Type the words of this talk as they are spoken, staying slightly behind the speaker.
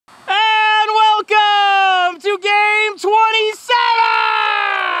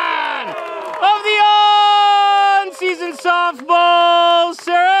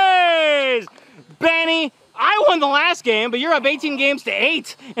last game, but you're up 18 games to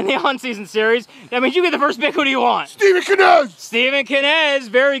 8 in the on-season series. That means you get the first pick. Who do you want? Steven Knez! Steven Knez,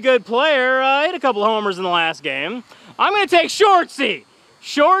 very good player. Hit a couple homers in the last game. I'm going to take Shortsy.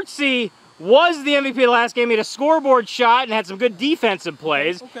 Shortsy was the MVP of the last game. He had a scoreboard shot and had some good defensive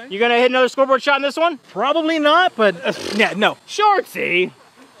plays. Okay. You going to hit another scoreboard shot in this one? Probably not, but yeah, no. Shortsy.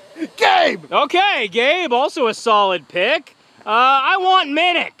 Gabe! Okay, Gabe, also a solid pick. I want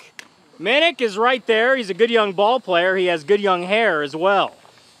Minnick. Minnick is right there. He's a good young ball player. He has good young hair as well.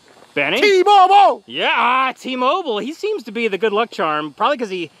 Benny? T-Mobile! Yeah, T-Mobile. He seems to be the good luck charm, probably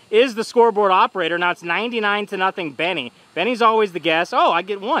because he is the scoreboard operator. Now it's 99-0 Benny. Benny's always the guess. Oh, I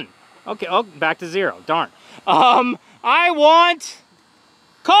get one. Okay, oh, back to 0. Darn. I want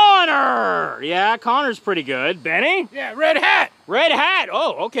Connor. Yeah, Connor's pretty good. Benny? Yeah, Red Hat! Red Hat.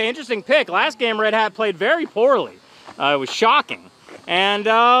 Oh, okay, interesting pick. Last game, Red Hat played very poorly. It was shocking. And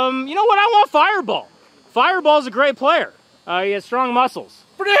you know what? I want Fireball. Fireball's a great player. He has strong muscles.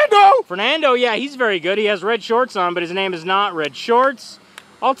 Fernando! Fernando, yeah, he's very good. He has red shorts on, but his name is not Red Shorts.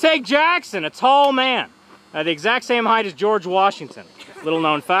 I'll take Jackson, a tall man. The exact same height as George Washington. Little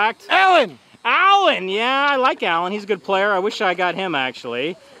known fact. Allen! Allen, yeah, I like Allen. He's a good player. I wish I got him,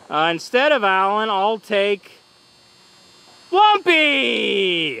 actually. Instead of Allen, I'll take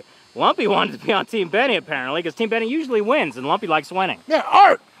Lumpy! Lumpy wanted to be on Team Benny, apparently, because Team Benny usually wins, and Lumpy likes winning. Yeah,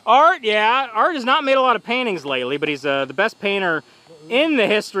 Art! Art, yeah. Art has not made a lot of paintings lately, but he's the best painter in the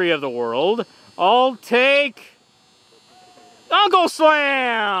history of the world. I'll take Uncle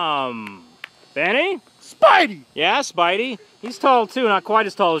Slam! Benny? Spidey! Yeah, Spidey. He's tall, too. Not quite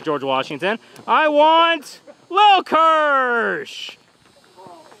as tall as George Washington. I want Lil Kirsch!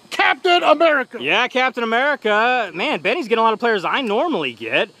 Captain America! Yeah, Captain America. Man, Benny's getting a lot of players I normally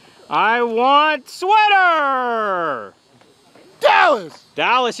get. I want Sweater! Dallas!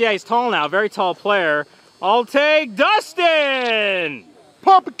 Dallas, yeah, he's tall now. Very tall player. I'll take Dustin!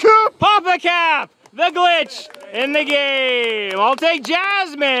 Papa Cap! Papa Cap! The glitch in the game. I'll take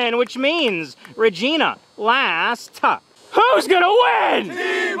Jasmine, which means Regina last. Who's gonna win?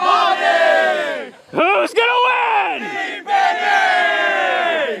 Team Bonnie! Who's gonna win? Team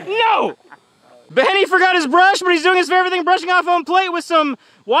Benny! No! Benny forgot his brush, but he's doing his favorite thing, brushing off on plate with some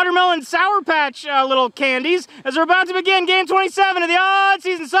watermelon Sour Patch little candies as we're about to begin game 27 of the odd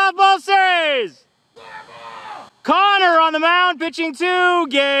season softball series. Connor on the mound, pitching to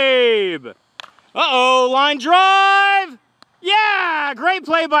Gabe. Uh-oh, line drive. Yeah, great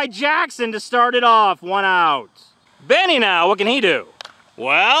play by Jackson to start it off, 1 out. Benny now, what can he do?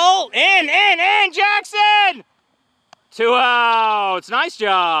 Well, in, Jackson! 2 outs, nice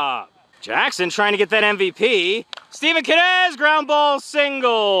job. Jackson trying to get that MVP. Steven Knez, ground ball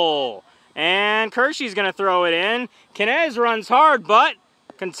single. And Kershey's gonna throw it in. Knez runs hard, but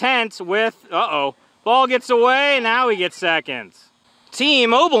content with, ball gets away, now he gets second.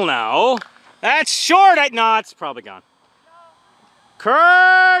 T-Mobile now. That's short, no, it's probably gone.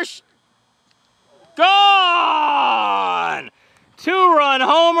 Kirsch, gone! 2-run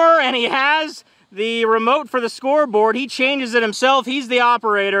homer, and he has the remote for the scoreboard. He changes it himself. He's the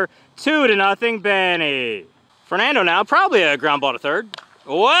operator. 2-0, Benny. Fernando now, probably a ground ball to third.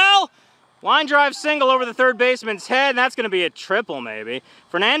 Well, line drive single over the third baseman's head, and that's going to be a triple maybe.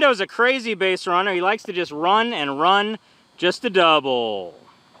 Fernando's a crazy base runner. He likes to just run and run, just a double.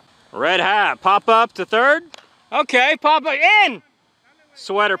 Red Hat, pop up to third. Okay, pop up, in!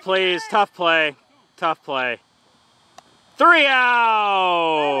 Sweater, please, tough play, tough play. 3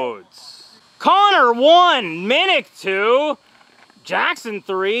 outs. Connor 1, Minnick 2, Jackson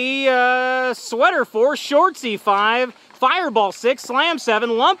 3, Sweater 4, Shortsy 5, Fireball 6, Slam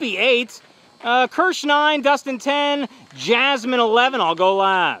 7, Lumpy 8, Kirsch 9, Dustin 10, Jasmine 11. I'll go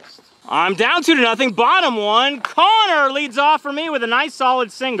last. I'm down 2-0, bottom 1. Connor leads off for me with a nice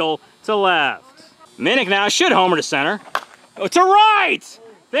solid single to left. Minnick now should homer to center. Oh, to right!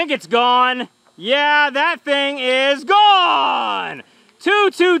 Think it's gone. Yeah, that thing is gone!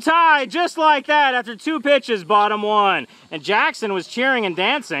 2-2 tie, just like that, after 2 pitches, bottom 1. And Jackson was cheering and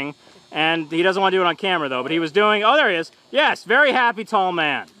dancing, and he doesn't want to do it on camera, though, but he was doing, oh, there he is. Yes, very happy tall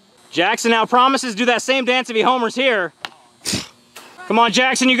man. Jackson now promises to do that same dance if he homers here. Come on,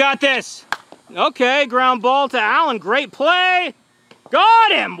 Jackson, you got this. Okay, ground ball to Allen, great play.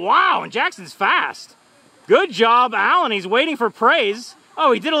 Got him, wow, and Jackson's fast. Good job, Allen, he's waiting for praise.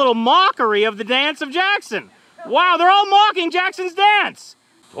 Oh, he did a little mockery of the dance of Jackson. Wow, they're all mocking Jackson's dance.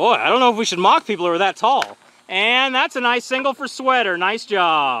 Boy, I don't know if we should mock people who are that tall. And that's a nice single for Sweater. Nice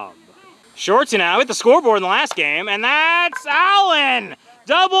job. Shortsy now hit the scoreboard in the last game, and that's Allen.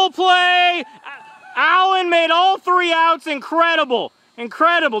 Double play. Allen made all 3 outs. Incredible.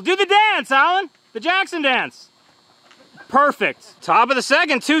 Incredible. Do the dance, Allen. The Jackson dance. perfect. Top of the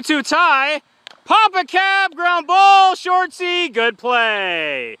second, 2-2 tie. Papa Cap, ground ball, shortsy, good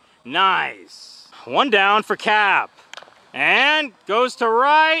play. Nice. One down for Cap. And goes to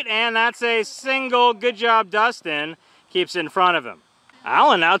right, and that's a single. Good job, Dustin. Keeps it in front of him.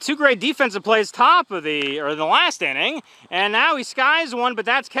 Allen now, 2 great defensive plays top of the last inning. And now he skies one, but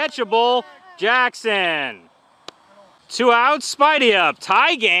that's catchable. Jackson. 2 outs, Spidey up.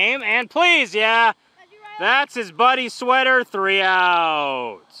 Tie game, and please, yeah, that's his buddy Sweater, 3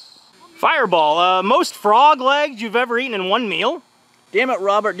 outs. Fireball, most frog legs you've ever eaten in one meal? Damn it,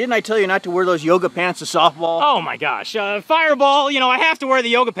 Robert, didn't I tell you not to wear those yoga pants to softball? Oh my gosh, Fireball, you know, I have to wear the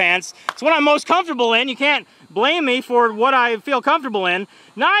yoga pants. It's what I'm most comfortable in. You can't blame me for what I feel comfortable in.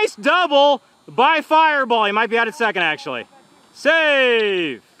 Nice double by Fireball. He might be out at second, actually.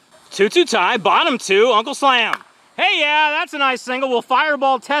 Save. 2-2 tie, bottom 2, Uncle Slam. Hey, yeah, that's a nice single. Will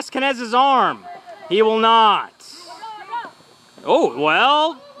Fireball test Kinez's arm? He will not. Oh,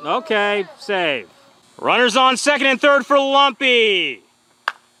 well, okay, save. Runners on second and third for Lumpy.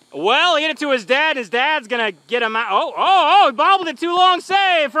 Well, he hit it to his dad. His dad's gonna get him out. Oh, he bobbled it too long.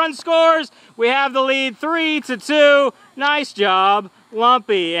 Save. Front scores. We have the lead 3-2. Nice job,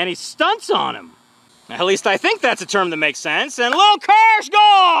 Lumpy. And he stunts on him. At least I think that's a term that makes sense. And Lil Kirsch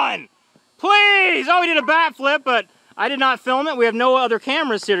gone! Please! Oh, he did a bat flip, but I did not film it. We have no other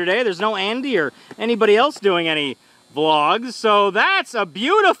cameras here today. There's no Andy or anybody else doing any vlogs. So that's a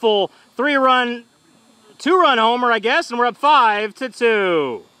beautiful 2-run homer, I guess, and we're up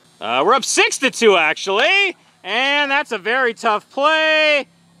 5-2. We're up 6-2, actually, and that's a very tough play,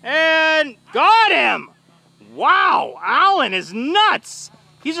 and got him! Wow, Allen is nuts!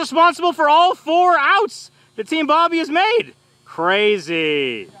 He's responsible for all 4 outs that Team Bobby has made.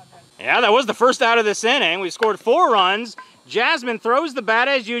 Crazy. Yeah, that was the first out of this inning. We scored 4 runs. Jasmine throws the bat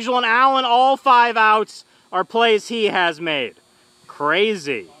as usual, and Allen, all 5 outs are plays he has made.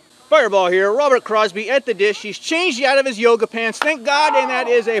 Crazy. Fireball here, Robert Crosby at the dish. He's changed out of his yoga pants, thank God, and that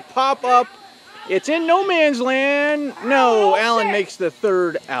is a pop-up. It's in no man's land. No, Allen makes the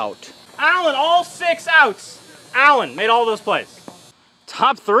 3rd out. Allen, all 6 outs. Allen made all those plays.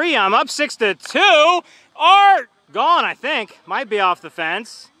 Top 3, I'm up 6-2. Art, gone, I think. Might be off the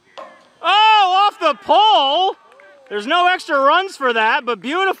fence. Oh, off the pole. There's no extra runs for that, but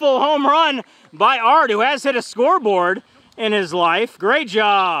beautiful home run by Art, who has hit a scoreboard in his life. Great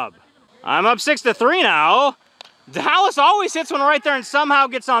job. I'm up 6-3 now. Dallas always hits one right there and somehow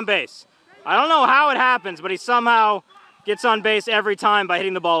gets on base. I don't know how it happens, but he somehow gets on base every time by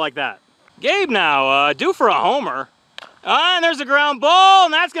hitting the ball like that. Gabe now, due for a homer. And there's a ground ball,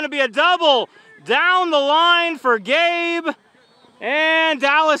 and that's going to be a double down the line for Gabe. And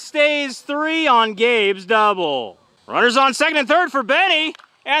Dallas stays 3 on Gabe's double. Runners on second and third for Benny.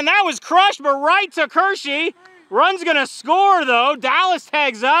 And that was crushed, but right to Kershey. Run's going to score, though. Dallas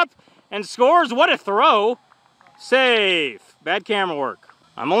tags up and scores. What a throw. Save. Bad camera work.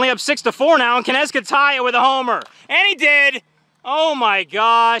 I'm only up 6-4 now, and Kinez could tie it with a homer. And he did. Oh, my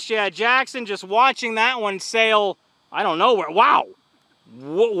gosh. Yeah, Jackson just watching that one sail, I don't know where. Wow.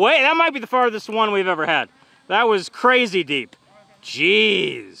 Wait, that might be the farthest one we've ever had. That was crazy deep.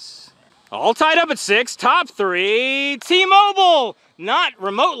 Jeez. All tied up at 6. Top 3. T-Mobile. Not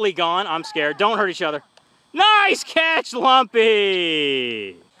remotely gone. I'm scared. Don't hurt each other. Nice catch,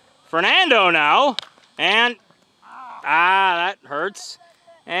 Lumpy. Fernando now. And, that hurts.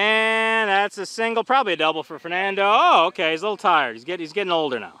 And that's a single, probably a double for Fernando. Oh, okay, he's a little tired. He's getting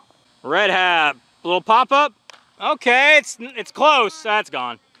older now. Red hat, little pop-up. Okay, it's close. That's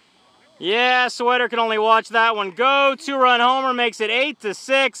gone. Yeah, Sweater can only watch that one go. 2-run homer makes it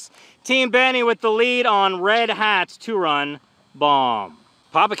 8-6. Team Benny with the lead on Red Hat's 2-run bomb.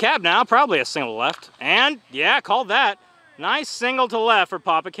 Papa Cap now, probably a single left. And, yeah, called that. Nice single to left for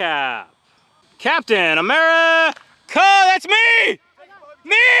Papa Cap. Captain America, that's me!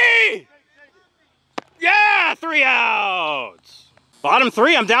 Me! Yeah, 3 outs. Bottom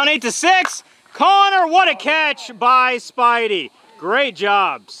 3, I'm down 8-6. Connor, what a catch by Spidey. Great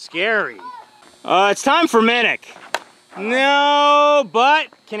job, scary. It's time for Minnick. No, but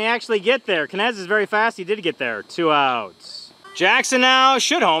can he actually get there? Kinez is very fast, he did get there. 2 outs. Jackson now,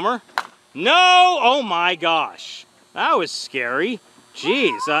 should homer. No, oh my gosh. That was scary.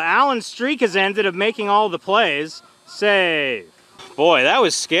 Jeez, Allen's streak has ended of making all the plays. Save. Boy, that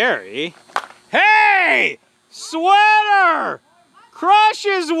was scary. Hey! Sweater!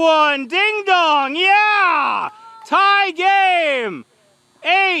 Crushes one! Ding dong! Yeah! Tie game!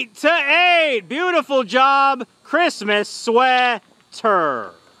 8-8. Beautiful job, Christmas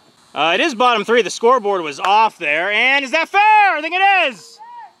Sweater. It is bottom 3. The scoreboard was off there. And is that fair? I think it is.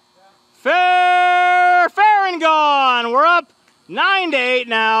 Fair and gone. We're up 9-8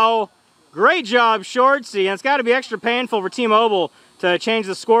 now. Great job, Shortsy. And it's got to be extra painful for T-Mobile to change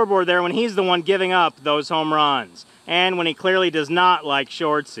the scoreboard there when he's the one giving up those home runs. And when he clearly does not like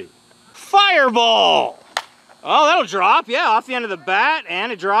Shortsy. Fireball! Oh, that'll drop. Yeah, off the end of the bat.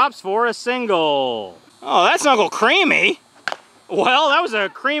 And it drops for a single. Oh, that's Uncle Creamy. Well, that was a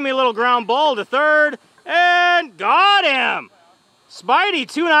creamy little ground ball to third. And got him! Spidey,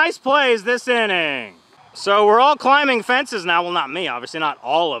 2 nice plays this inning. So we're all climbing fences now. Well, not me, obviously, not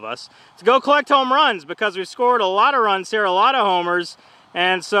all of us. To go collect home runs because we've scored a lot of runs here, a lot of homers.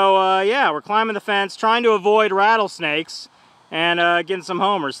 And so, yeah, we're climbing the fence, trying to avoid rattlesnakes and getting some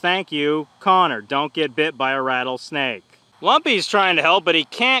homers. Thank you, Connor. Don't get bit by a rattlesnake. Lumpy's trying to help, but he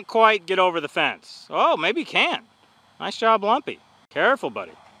can't quite get over the fence. Oh, maybe he can. Nice job, Lumpy. Careful,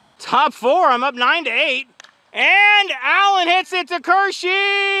 buddy. Top 4, I'm up 9-8. And Allen hits it to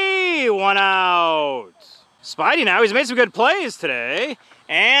Kershey! 1 out. Spidey now, he's made some good plays today.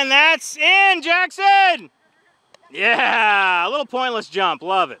 And that's in, Jackson! Yeah, a little pointless jump,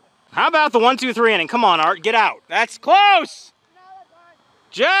 love it. How about the 1-2-3 inning? Come on, Art, get out. That's close!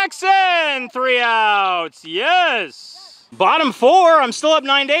 Jackson, 3 outs, yes! Bottom 4, I'm still up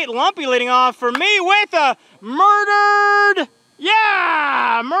 9-8. Lumpy leading off for me with a murdered,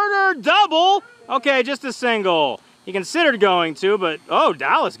 yeah, murdered double. Okay, just a single. He considered going to, but, oh,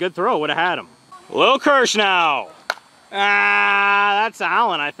 Dallas, good throw, would have had him. Lil Kirsch now. Ah, that's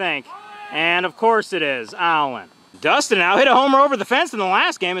Allen, I think. And of course it is, Allen. Dustin now hit a homer over the fence in the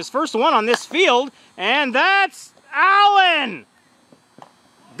last game, his first one on this field, and that's Allen!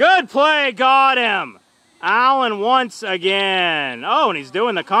 Good play, got him. Allen once again. Oh, and he's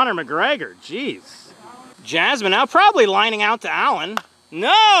doing the Conor McGregor, jeez. Jasmine now probably lining out to Allen.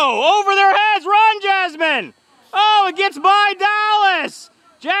 No, over their heads, run Jasmine! Oh, it gets by Dallas!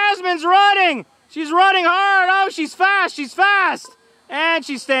 Jasmine's running! She's running hard! Oh, she's fast! And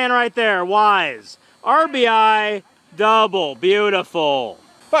she's staying right there, wise. RBI, double, beautiful.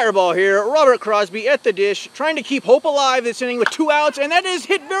 Fireball here, Robert Crosby at the dish, trying to keep hope alive this inning with 2 outs, and that is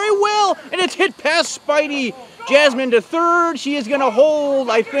hit very well, and it's hit past Spidey. Jasmine to third, she is gonna hold,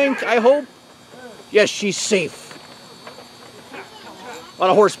 I think, I hope. Yes, she's safe. A lot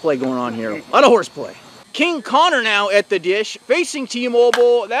of horseplay going on here. A lot of horseplay. King Connor now at the dish, facing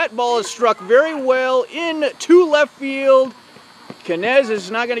T-Mobile. That ball is struck very well into left field. Knez is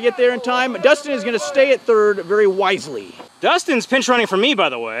not going to get there in time. Dustin is going to stay at third very wisely. Dustin's pinch running for me, by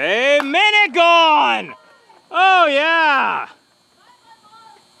the way. Minute gone! Oh, yeah.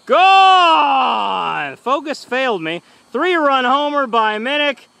 Gone! Focus failed me. 3-run homer by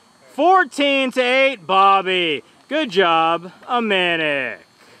Minnick. 14-8, Bobby. Good job, a Minnick.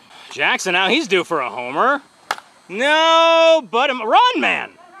 Jackson now, he's due for a homer. No, but run,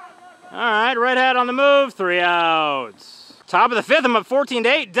 man. All right, red hat on the move, 3 outs. Top of the 5th, I'm up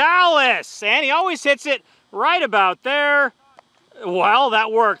 14-8, Dallas. And he always hits it right about there. Well, that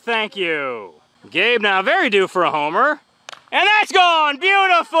worked, thank you. Gabe now, very due for a homer. And that's gone,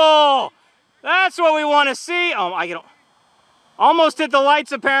 beautiful. That's what we want to see. Oh, I get almost hit the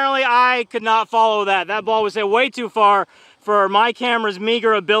lights, apparently. I could not follow that. That ball was hit way too far for my camera's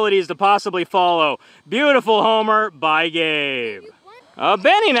meager abilities to possibly follow. Beautiful homer by Gabe.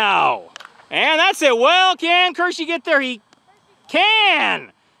 Benny now. And that's it. Well, can Kershey get there? He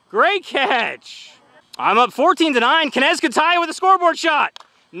can. Great catch. I'm up 14-9. Knez could tie it with a scoreboard shot.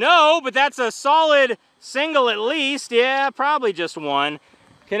 No, but that's a solid single at least. Yeah, probably just one.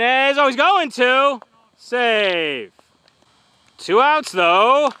 Knez, oh, he's going to. Save. 2 outs,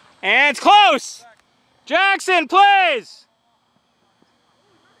 though. And it's close. Jackson plays.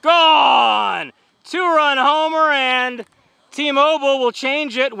 Gone. 2-run homer, and T-Mobile will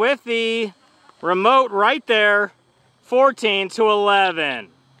change it with the remote right there. 14-11.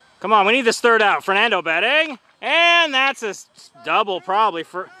 Come on, we need this third out. Fernando batting. And that's a double, probably.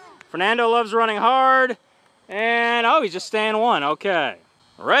 Fernando loves running hard. And, oh, he's just staying one. Okay.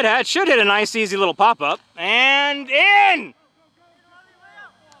 Red Hat should hit a nice, easy little pop-up. And in!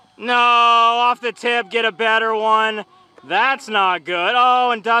 No, off the tip, get a better one. That's not good. Oh,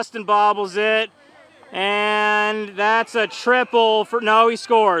 and Dustin bobbles it. And that's a triple for, no, he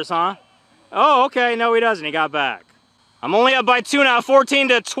scores, huh? Oh, okay, no, he doesn't, he got back. I'm only up by 2 now,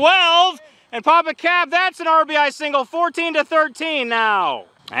 14-12. And Papa Cap, that's an RBI single, 14-13 now.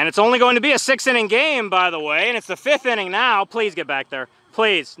 And it's only going to be a 6-inning game, by the way, and it's the 5th inning now. Please get back there,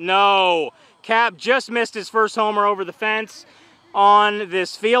 please. No, Cap just missed his first homer over the fence on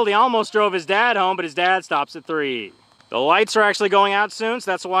this field. He almost drove his dad home, but his dad stops at 3. The lights are actually going out soon,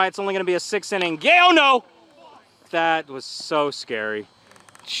 so that's why it's only going to be a 6-inning game. Oh, no! That was so scary.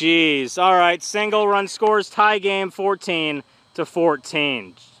 Jeez. All right, single run scores, tie game,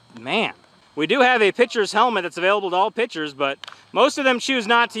 14-14. Man, we do have a pitcher's helmet that's available to all pitchers, but most of them choose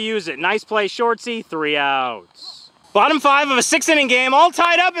not to use it. Nice play, Shortsy, 3 outs. Bottom 5 of a 6-inning game, all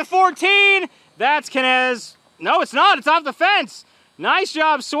tied up at 14. That's Kinez. No, it's not. It's off the fence. Nice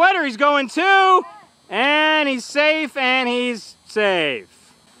job, Sweater. He's going 2. And he's safe, and he's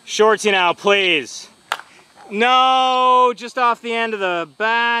safe. Shorty now, please. No, just off the end of the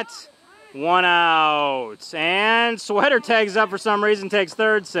bat. 1 out. And Sweater tags up for some reason, takes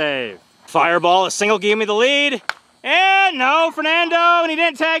third save. Fireball, a single gave me the lead. And no, Fernando, and he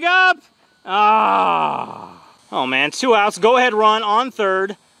didn't tag up. Oh man, 2 outs. Go ahead run on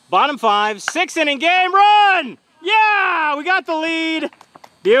third. Bottom 5, 6-inning game, run! Yeah, we got the lead.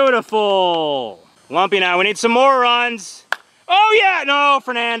 Beautiful. Lumpy now, we need some more runs. Oh yeah, no,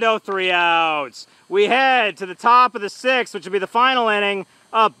 Fernando, 3 outs. We head to the top of the 6th, which will be the final inning,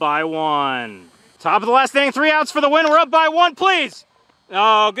 up by 1. Top of the last inning, 3 outs for the win. We're up by 1, please.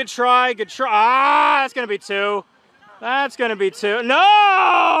 Oh, good try, good try. That's gonna be 2. That's gonna be 2.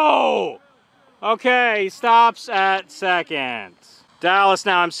 No! Okay, he stops at second. Dallas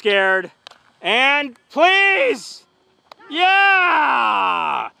now, I'm scared. And please!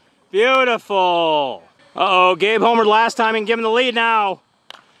 Yeah! Beautiful. Uh-oh, Gabe homered last time and give him the lead now.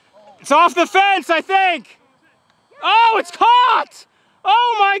 It's off the fence, I think. Oh, it's caught!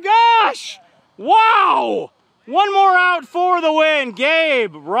 Oh my gosh! Wow! 1 more out for the win.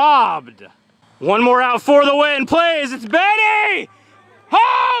 Gabe robbed. 1 more out for the win, please. It's Benny!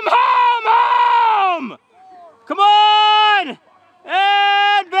 Home, home, home! Come on!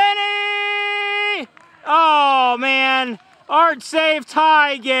 And Benny! Oh, man. Art save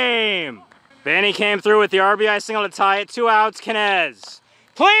tie game. Benny came through with the RBI single to tie it. 2 outs, Kinez.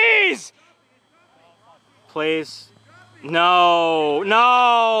 Please! Please. No,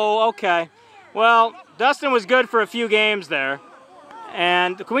 no, okay. Well, Dustin was good for a few games there.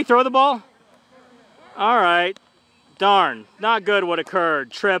 And can we throw the ball? All right. Darn, not good what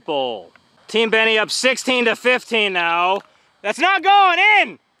occurred. Triple. Team Benny up 16-15 now. That's not going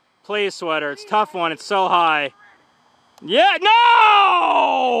in! Please, Sweater, it's a tough one, it's so high. Yeah,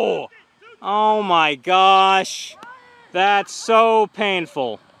 no! Oh my gosh. That's so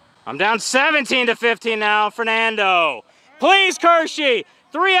painful. I'm down 17-15 now, Fernando. Please, Kershey.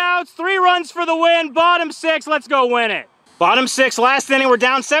 3 outs, 3 runs for the win. Bottom 6, let's go win it. Bottom 6, last inning, we're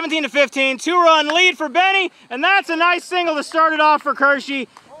down 17-15. 2-run lead for Benny, and that's a nice single to start it off for Kershey.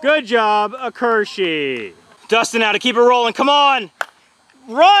 Good job, Kershey. Dustin now to keep it rolling, come on.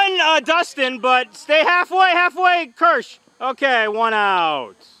 Run, Dustin, but stay halfway, Kersh. Okay, 1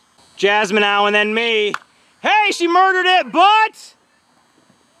 out. Jasmine now, and then me. Hey, she murdered it, but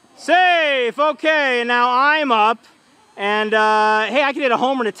safe. Okay, now I'm up. And, hey, I can hit a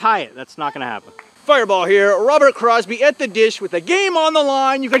homer to tie it. That's not going to happen. Fireball here. Robert Crosby at the dish with the game on the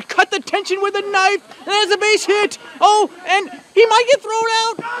line. You can cut the tension with a knife. And there's a base hit. Oh, and he might get thrown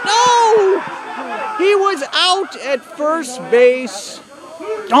out. No! He was out at first base.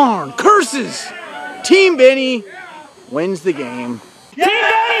 Darn, curses. Team Benny wins the game. Team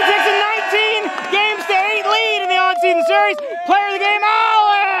Benny takes a 19-games-to-8 lead in the on-season series. Player of the game,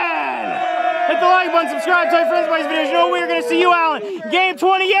 Allen! Hit the like button, subscribe, tell your friends about these videos. You know we're going to see you, Allen. Game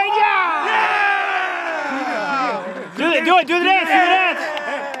 28, yeah! Do the dance,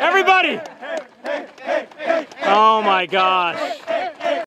 Everybody! Oh my gosh.